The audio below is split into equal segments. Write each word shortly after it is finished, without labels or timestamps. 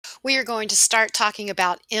We are going to start talking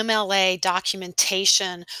about MLA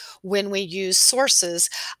documentation when we use sources.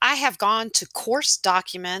 I have gone to course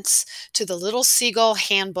documents, to the Little Seagull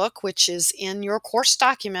Handbook, which is in your course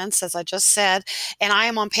documents, as I just said, and I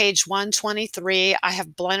am on page 123. I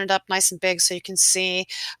have blown it up nice and big so you can see.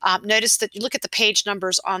 Notice that you look at the page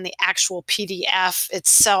numbers on the actual PDF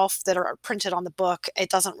itself that are printed on the book. It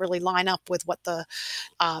doesn't really line up with what the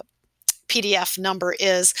PDF number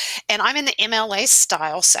is. And I'm in the MLA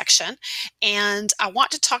style section, and I want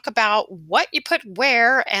to talk about what you put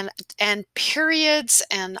where and periods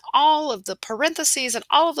and all of the parentheses and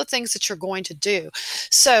all of the things that you're going to do.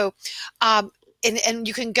 So and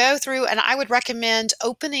you can go through, and I would recommend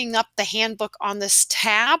opening up the handbook on this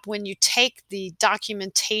tab when you take the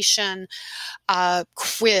documentation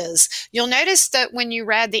quiz. You'll notice that when you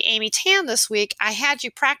read the Amy Tan this week, I had you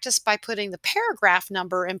practice by putting the paragraph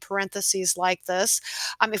number in parentheses like this.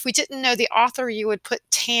 If we didn't know the author, you would put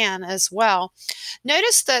Tan as well.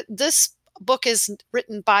 Notice that this book is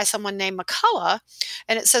written by someone named McCullough,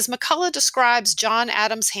 and it says McCullough describes John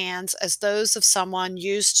Adams' hands as those of someone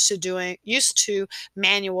used to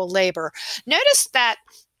manual labor. Notice that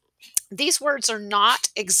these words are not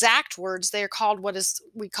exact words. They are called what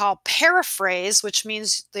we call paraphrase, which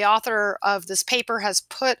means the author of this paper has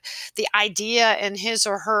put the idea in his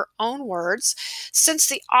or her own words. Since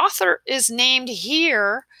the author is named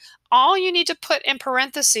here, all you need to put in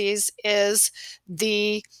parentheses is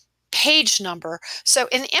the page number. So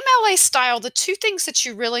in MLA style, the two things that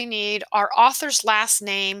you really need are author's last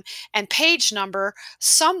name and page number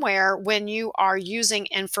somewhere when you are using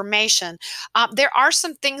information. There are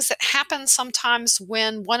some things that happen sometimes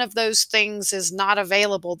when one of those things is not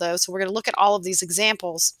available, though. So we're going to look at all of these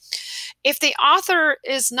examples. If the author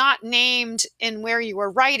is not named in where you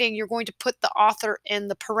are writing, you're going to put the author in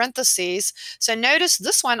the parentheses. So notice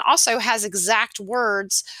this one also has exact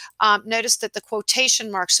words. Notice that the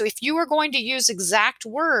quotation marks. So if you are going to use exact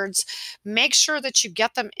words, make sure that you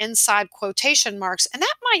get them inside quotation marks. And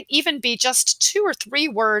that might even be just 2 or 3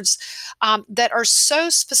 words that are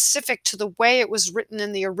so specific to the way it was written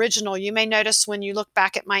in the original. You may notice when you look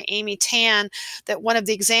back at my Amy Tan that one of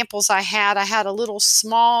the examples I had a little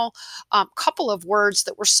small couple of words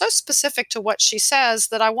that were so specific to what she says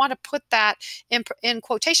that I want to put that in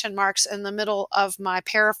quotation marks in the middle of my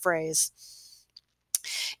paraphrase.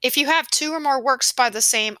 If you have 2 or more works by the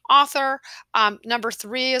same author, number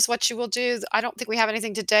 3 is what you will do. I don't think we have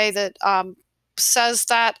anything today that says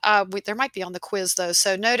that. There might be on the quiz, though.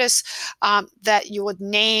 So notice that you would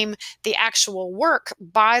name the actual work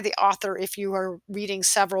by the author if you are reading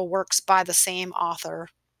several works by the same author.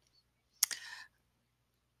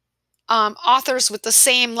 Authors with the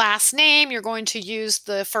same last name, you're going to use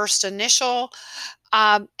the first initial.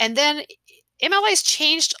 And then MLA's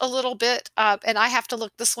changed a little bit, and I have to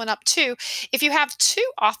look this one up too. If you have 2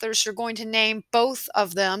 authors, you're going to name both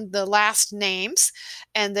of them, the last names,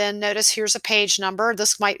 and then notice here's a page number.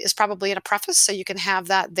 This is probably in a preface, so you can have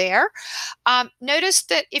that there. Notice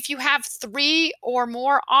that if you have 3 or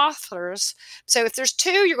more authors, so if there's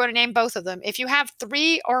 2, you're going to name both of them. If you have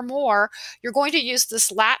 3 or more, you're going to use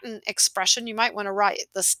this Latin expression. You might want to write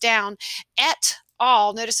this down, et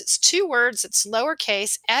al. Notice it's 2 words, it's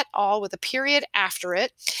lowercase, et al. With a period after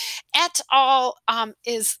it. Et al.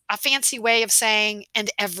 Is a fancy way of saying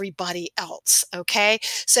and everybody else, okay?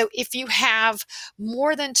 So if you have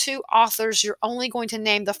more than 2 authors, you're only going to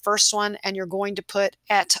name the first one and you're going to put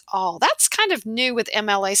et al. That's kind of new with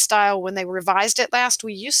MLA style. When they revised it last,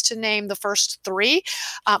 we used to name the first 3,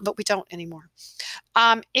 but we don't anymore.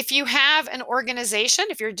 If you have an organization,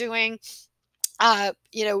 if you're doing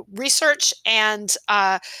research and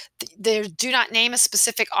they do not name a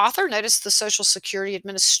specific author. Notice the Social Security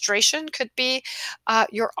Administration could be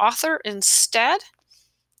your author instead.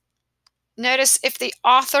 Notice if the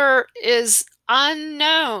author is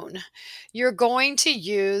unknown, you're going to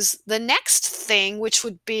use the next thing, which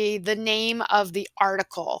would be the name of the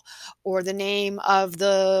article or the name of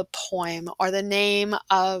the poem or the name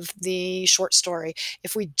of the short story.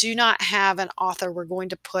 If we do not have an author, we're going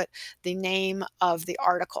to put the name of the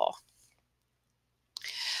article.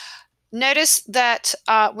 Notice that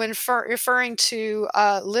when referring to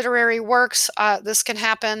literary works, this can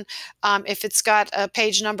happen if it's got a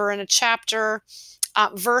page number in a chapter.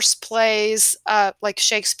 Verse plays like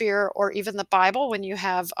Shakespeare or even the Bible. When you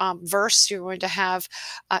have verse, you're going to have,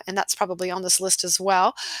 and that's probably on this list as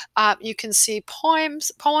well. You can see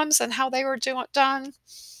poems and how they were done.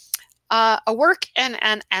 A work in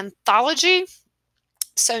an anthology.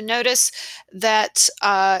 So notice that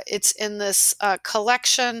it's in this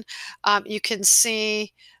collection. You can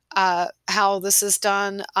see how this is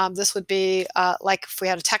done. This would be like if we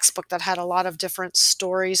had a textbook that had a lot of different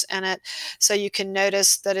stories in it. So you can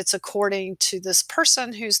notice that it's according to this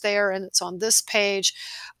person who's there, and it's on this page.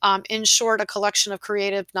 In short, a collection of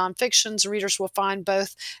creative nonfictions. Readers will find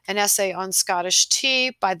both an essay on Scottish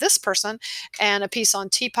tea by this person and a piece on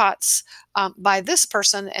teapots by this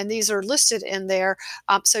person, and these are listed in there.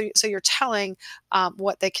 So you're telling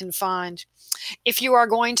what they can find. If you are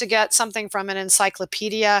going to get something from an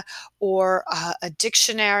encyclopedia or a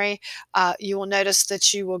dictionary, you will notice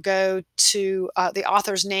that you will go to the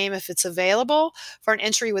author's name if it's available. For an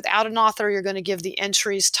entry without an author, you're going to give the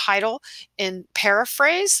entry's title in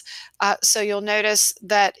paraphrase. So you'll notice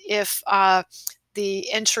that if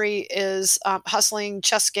the entry is hustling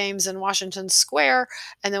chess games in Washington Square,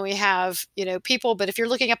 and then we have, people. But if you're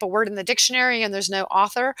looking up a word in the dictionary and there's no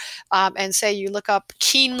author, and say you look up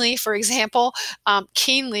keenly, for example,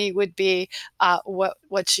 keenly would be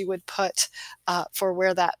what you would put for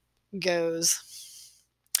where that goes.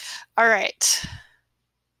 All right.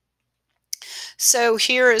 So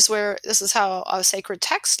here is where this is how a sacred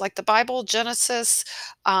text like the Bible, Genesis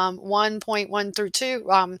 1.1 through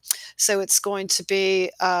 2. So it's going to be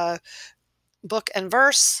book and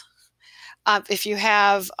verse. If you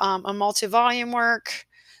have a multi-volume work,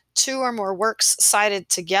 2 or more works cited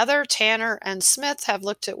together. Tanner and Smith have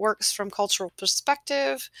looked at works from cultural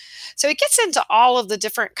perspective. So it gets into all of the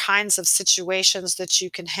different kinds of situations that you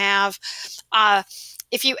can have.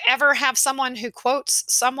 If you ever have someone who quotes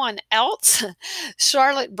someone else,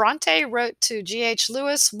 Charlotte Bronte wrote to G.H.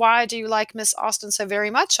 Lewis, "Why do you like Miss Austen so very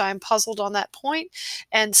much? I'm puzzled on that point."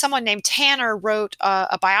 And someone named Tanner wrote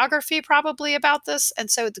a biography probably about this.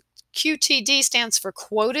 And so the QTD stands for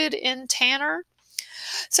quoted in Tanner.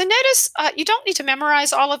 So notice you don't need to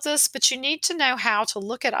memorize all of this, but you need to know how to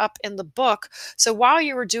look it up in the book. So while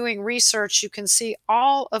you are doing research, you can see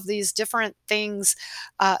all of these different things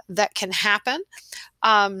that can happen.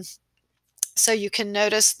 So you can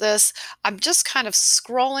notice this. I'm just kind of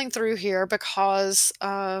scrolling through here because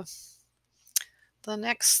the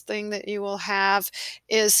next thing that you will have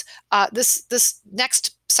is this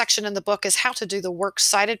next section in the book is how to do the works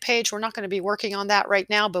cited page. We're not going to be working on that right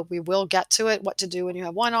now, but we will get to it. What to do when you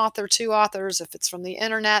have one author, 2 authors, if it's from the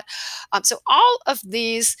internet. So all of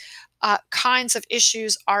these kinds of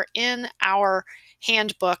issues are in our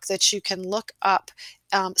handbook that you can look up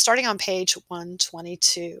starting on page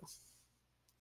 122.